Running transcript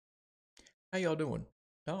How y'all doing?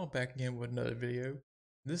 Now I'm back again with another video.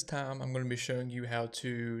 This time I'm going to be showing you how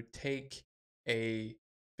to take a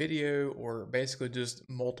video or basically just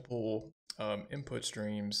multiple input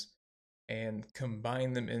streams and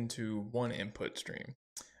combine them into one input stream.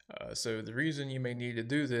 So the reason you may need to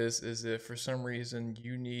do this is if for some reason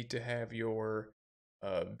you need to have your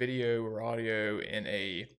video or audio in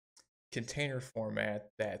a container format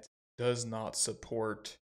that does not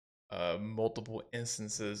support multiple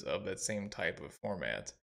instances of that same type of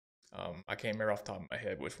format. I can't remember off the top of my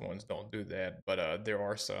head which ones don't do that, but there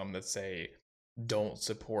are some that say don't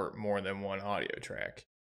support more than one audio track.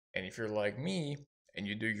 And if you're like me and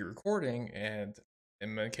you do your recording, and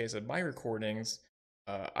in the case of my recordings,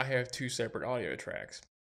 I have two separate audio tracks.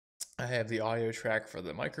 I have the audio track for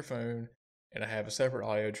the microphone, and I have a separate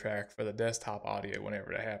audio track for the desktop audio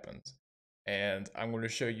whenever that happens. And I'm going to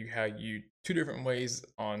show you two different ways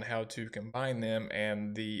on how to combine them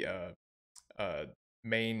and the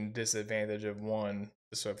main disadvantage of one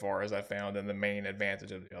so far as I found, and the main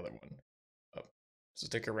advantage of the other one. So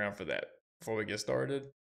stick around for that. Before we get started,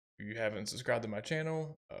 if you haven't subscribed to my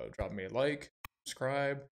channel, drop me a like,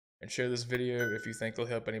 subscribe, and share this video if you think it'll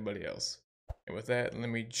help anybody else. And with that, let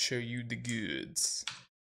me show you the goods.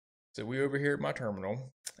 So we over here at my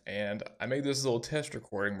terminal, and I made this little test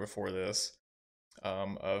recording before this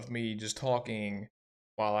of me just talking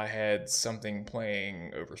while I had something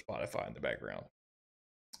playing over Spotify in the background.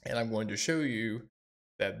 And I'm going to show you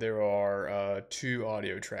that there are two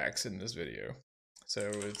audio tracks in this video. So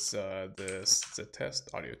it's it's a test,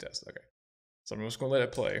 audio test. Okay. So I'm just going to let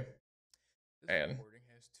it play. And recording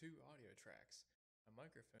has two audio tracks, a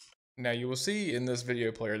microphone. Now you will see in this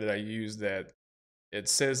video player that I use that it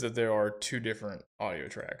says that there are two different audio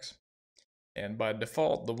tracks. And by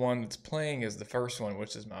default, the one that's playing is the first one,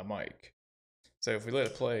 which is my mic. So if we let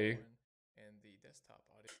it play, and the desktop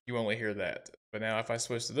audio, you only hear that. But now if I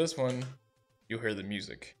switch to this one, you'll hear the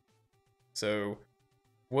music. So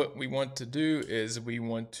what we want to do is we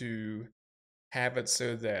want to have it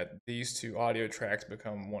so that these two audio tracks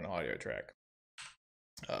become one audio track.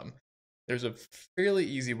 There's a fairly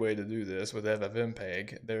easy way to do this with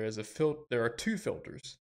ffmpeg. There are two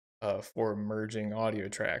filters for merging audio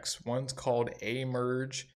tracks. One's called a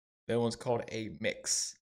merge, the other one's called a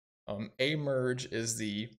mix. A merge is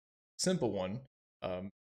the simple one,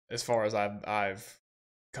 as far as I've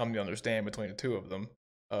come to understand between the two of them.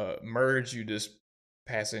 Merge, you just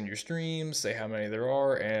pass in your streams, say how many there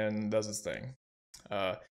are, and does its thing.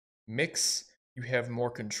 Mix, you have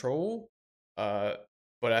more control, but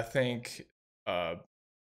I think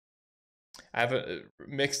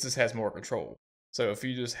mix just has more control. So if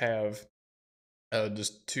you just have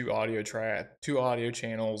just two audio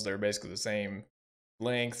channels, they're basically the same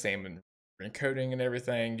length, same encoding and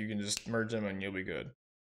everything, you can just merge them and you'll be good.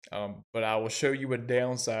 But I will show you a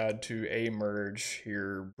downside to a merge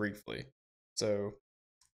here briefly. So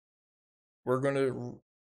we're going to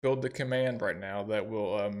build the command right now that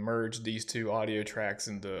will merge these two audio tracks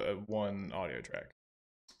into one audio track.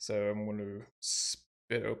 So I'm going to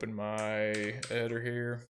spit open my editor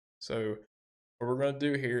here. So what we're going to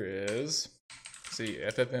do here is, see,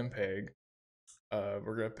 ffmpeg.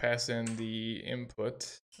 We're going to pass in the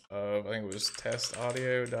input of, I think it was test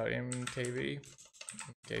audio.mkv.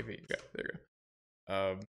 KV, yeah, there you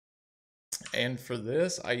go. And for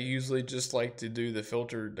this, I usually just like to do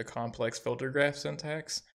the complex filter graph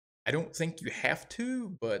syntax. I don't think you have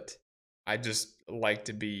to, but I just like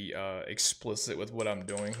to be explicit with what I'm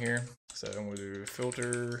doing here. So I'm going to do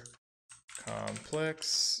filter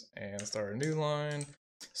complex and start a new line.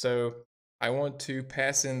 So I want to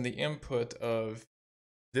pass in the input of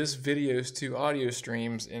this video's two audio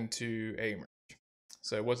streams into a merge.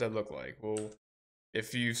 So what's that look like? Well,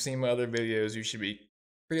 if you've seen my other videos, you should be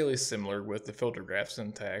fairly similar with the filter graph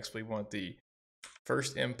syntax. We want the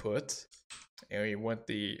first input, and we want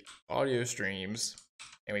the audio streams,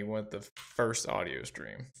 and we want the first audio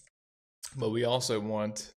stream. But we also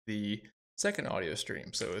want the second audio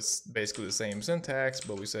stream. So it's basically the same syntax,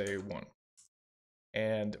 but we say one.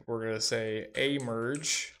 And we're going to say a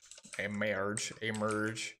merge, and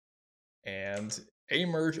a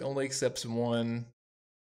merge only accepts one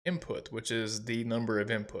input, which is the number of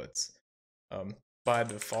inputs. By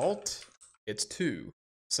default, it's two.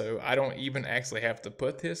 So I don't even actually have to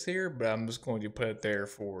put this here, but I'm just going to put it there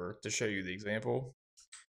to show you the example.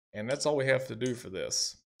 And that's all we have to do for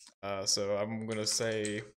this. So I'm going to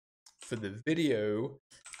say for the video,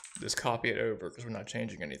 just copy it over because we're not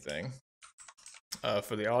changing anything.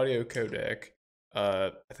 For the audio codec,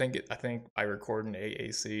 I think I record in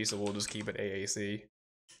AAC, so we'll just keep it AAC.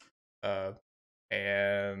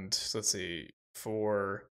 And let's see,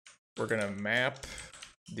 for we're gonna map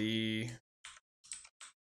the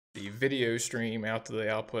video stream out to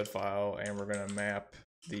the output file, and we're gonna map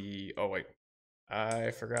the, oh wait, I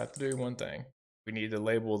forgot to do one thing. We need to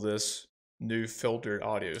label this new filtered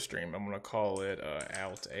audio stream. I'm gonna call it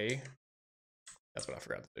out A. That's what I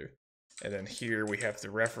forgot to do. And then here we have to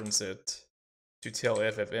reference it to tell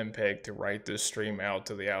ffmpeg to write this stream out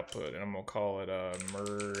to the output, and I'm gonna call it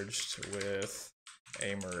merged with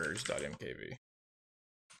a merge.mkv.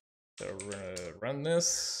 So we're gonna run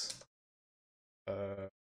this. Oh,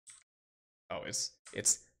 it's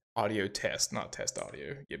audio test, not test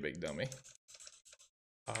audio, you big dummy.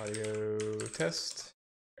 Audio test.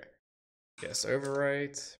 Okay. Yes,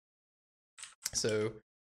 overwrite. So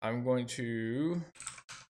I'm going to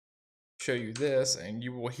show you this, and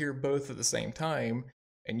you will hear both at the same time,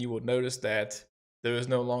 and you will notice that there is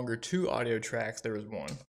no longer 2 audio tracks, there is 1.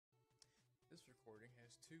 This recording has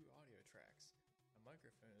 2 audio tracks. A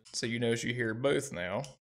microphone. So you notice you hear both now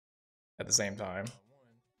at the same time.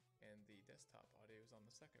 And the desktop audio is on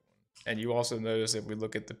the second one. And you also notice if we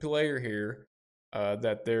look at the player here,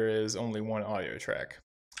 that there is only 1 audio track.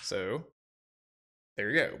 So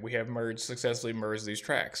there you go. We have successfully merged these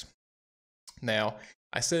tracks. Now,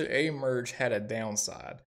 I said a merge had a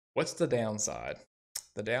downside. What's the downside?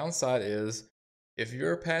 The downside is if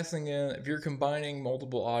you're combining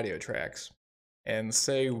multiple audio tracks, and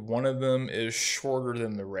say one of them is shorter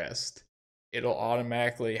than the rest, it'll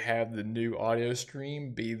automatically have the new audio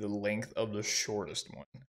stream be the length of the shortest one,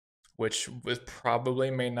 which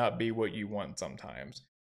probably may not be what you want sometimes.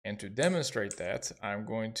 And to demonstrate that, I'm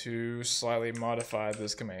going to slightly modify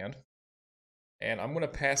this command, and I'm going to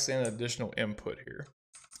pass in additional input here.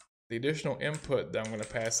 The additional input that I'm going to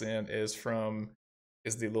pass in is the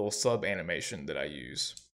little sub animation that I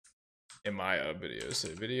use in my videos. So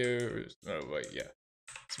videos, no wait, yeah,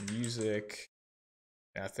 it's music.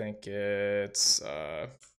 I think it's crap,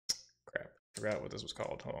 forgot what this was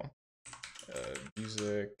called. Hold on,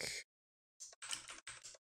 music.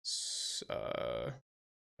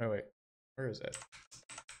 Oh wait, where is it?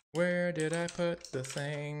 Where did I put the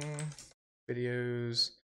thing?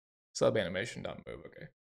 Videos, sub animation.move. Okay,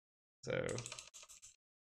 so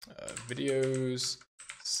videos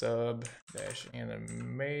sub dash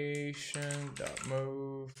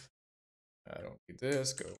animation.move. I don't need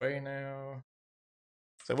this. Go away now.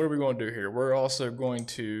 So what are we going to do here? We're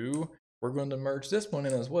going to merge this one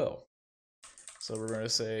in as well. So we're going to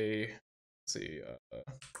say, let's see.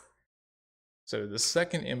 So the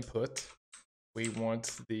second input, we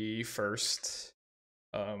want the first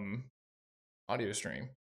audio stream.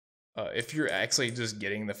 If you're actually just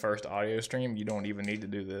getting the first audio stream, you don't even need to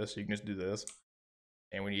do this. You can just do this.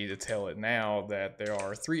 And we need to tell it now that there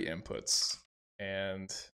are 3 inputs. And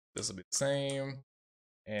this will be the same.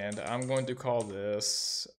 And I'm going to call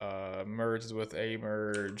this merged with a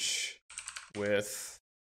merge with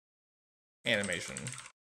animation.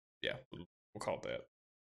 Yeah, we'll call it that.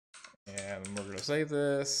 And we're going to save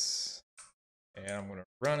this. And I'm going to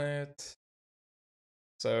run it.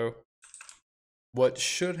 So what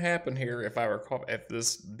should happen here, if I recall, if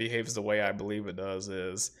this behaves the way I believe it does,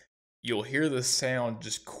 is you'll hear the sound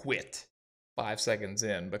just quit 5 seconds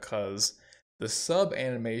in, because the sub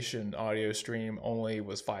animation audio stream only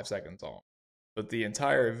was 5 seconds long, but the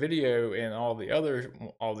entire video and all the other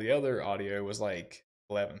audio was like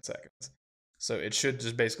 11 seconds. So it should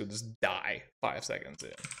just basically just die 5 seconds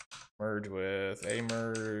in. Merge with a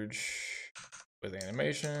merge with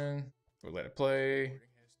animation. We'll let it play. It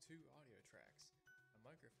has 2 audio tracks. A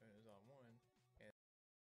microphone is on one.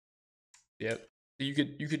 Yep. You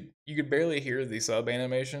could barely hear the sub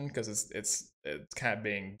animation because it's kind of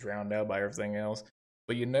being drowned out by everything else.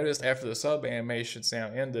 But you noticed after the sub animation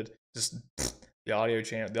sound ended, just the audio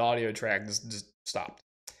track just stopped.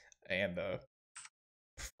 And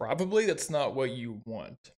probably that's not what you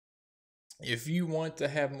want. If you want to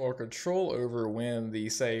have more control over when the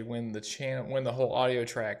whole audio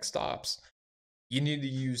track stops, you need to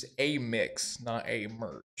use a mix, not a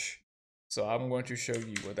merge. So I'm going to show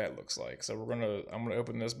you what that looks like. So I'm gonna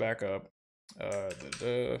open this back up.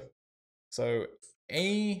 So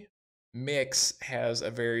a mix has a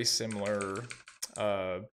very similar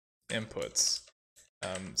inputs.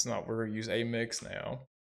 We're gonna use a mix now.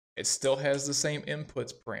 It still has the same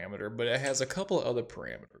inputs parameter, but it has a couple of other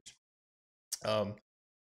parameters.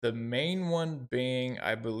 The main one being,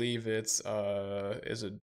 I believe it's is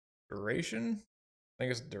it duration? I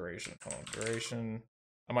think it's duration. Hold on, duration.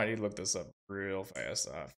 I might need to look this up real fast.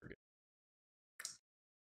 I forget.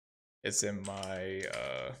 It's in my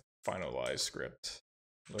finalized script.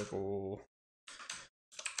 Local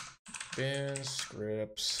bin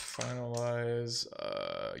scripts finalize.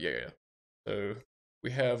 Yeah. So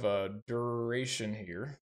we have a duration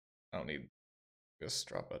here. I don't need just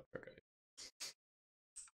drop it. Okay.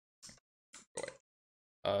 Go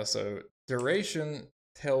away. So duration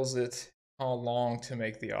tells it how long to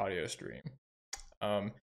make the audio stream.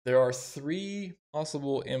 There are three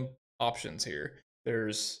possible options here.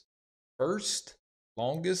 There's first,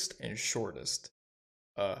 longest, and shortest.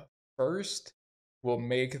 Uh, First will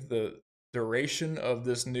make the duration of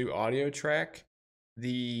this new audio track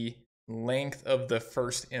the length of the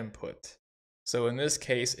first input. So in this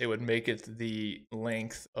case, it would make it the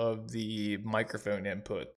length of the microphone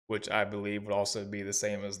input, which I believe would also be the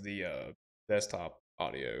same as the desktop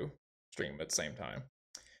audio stream at the same time.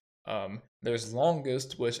 There's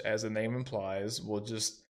longest, which, as the name implies, will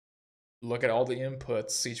just look at all the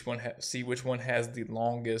inputs, see which one has the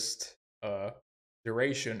longest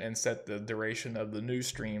duration, and set the duration of the new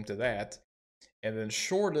stream to that. And then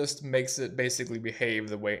shortest makes it basically behave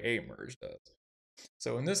the way a merge does.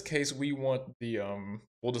 So in this case, we want the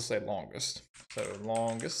we'll just say longest. So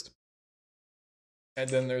longest, and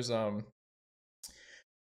then there's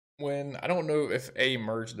when I don't know if a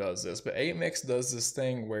merge does this, but a mix does this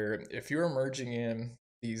thing where if you're merging in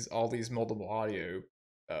all these multiple audio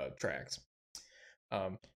tracks,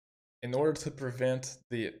 in order to prevent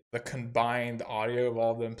the combined audio of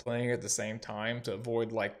all of them playing at the same time to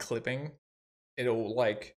avoid like clipping, it'll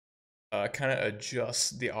like kind of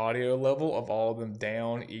adjust the audio level of all of them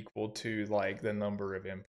down equal to like the number of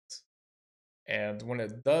inputs. And when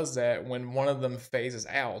it does that, when one of them phases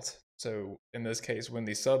out, so in this case, when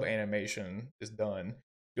the sub animation is done,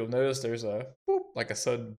 you'll notice there's a boop, like a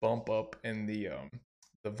sudden bump up in the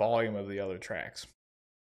volume of the other tracks.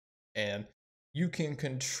 And you can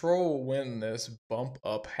control when this bump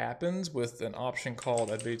up happens with an option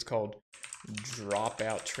called, I believe it's called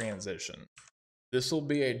dropout transition. This will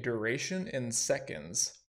be a duration in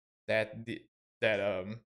seconds that the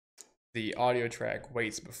audio track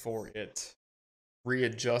waits before it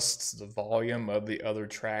readjusts the volume of the other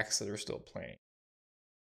tracks that are still playing.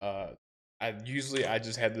 I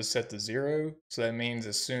just had this set to 0, so that means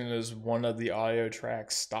as soon as one of the audio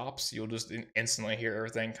tracks stops, you'll just instantly hear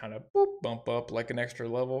everything kind of boop, bump up like an extra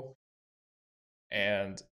level.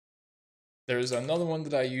 And there's another one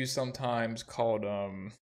that I use sometimes called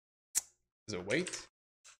is it wait?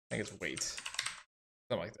 I think it's wait,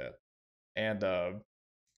 something like that. And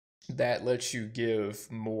that lets you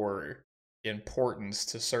give more importance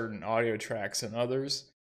to certain audio tracks than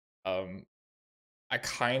others. I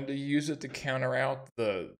kind of use it to counter out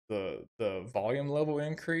the volume level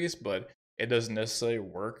increase, but it doesn't necessarily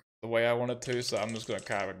work the way I want it to, so I'm just going to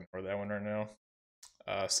kind of ignore that one right now.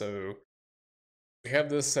 So we have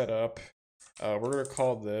this set up. We're going to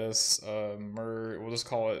call this, we'll just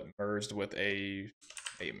call it merged with a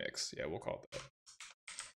mix. Yeah, we'll call it that.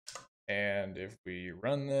 And if we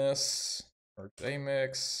run this, merge a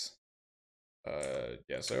mix,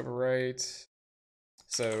 yes, overwrite.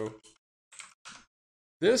 So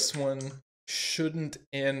this one shouldn't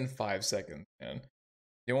end 5 seconds in.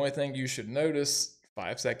 The only thing you should notice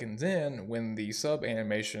 5 seconds in when the sub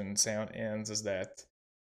animation sound ends is that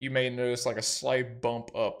you may notice like a slight bump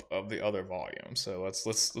up of the other volume. So let's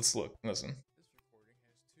look. Listen. This recording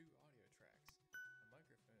has 2 audio tracks. The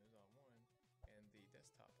microphone is on one, and the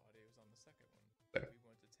desktop audio is on the second one. So we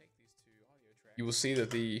want to take these 2 audio tracks. You will see that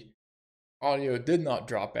the audio did not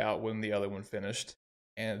drop out when the other one finished,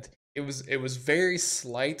 and it was very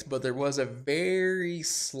slight, but there was a very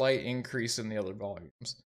slight increase in the other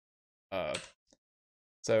volumes.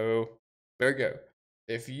 So there you go.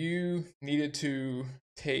 If you needed to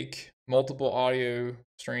take multiple audio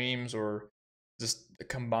streams or just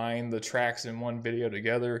combine the tracks in one video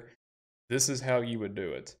together, this is how you would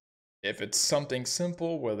do it. If it's something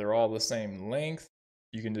simple where they're all the same length,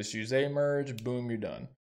 you can just use a merge, boom, you're done.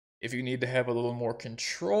 If you need to have a little more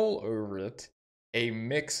control over it, a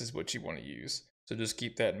mix is what you want to use. So just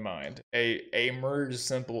keep that in mind. A merge is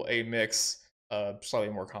simple, a mix slightly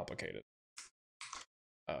more complicated.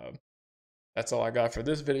 That's all I got for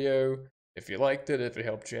this video. If you liked it, if it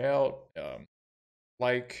helped you out,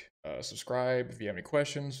 subscribe. If you have any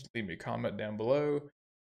questions, leave me a comment down below. If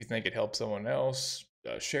you think it helped someone else,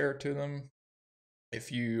 share it to them.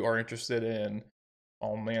 If you are interested in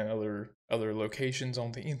other locations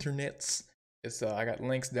on the internets, I got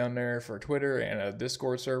links down there for Twitter and a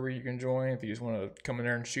Discord server you can join if you just want to come in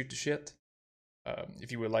there and shoot the shit.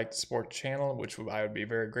 If you would like to support the channel, which I would be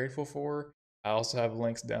very grateful for, I also have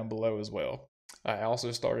links down below as well. I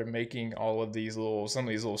also started making some of these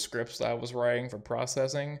little scripts that I was writing for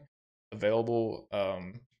processing available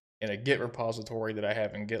in a Git repository that I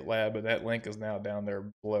have in GitLab, but that link is now down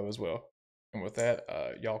there below as well. And with that,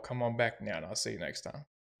 y'all come on back now, and I'll see you next time.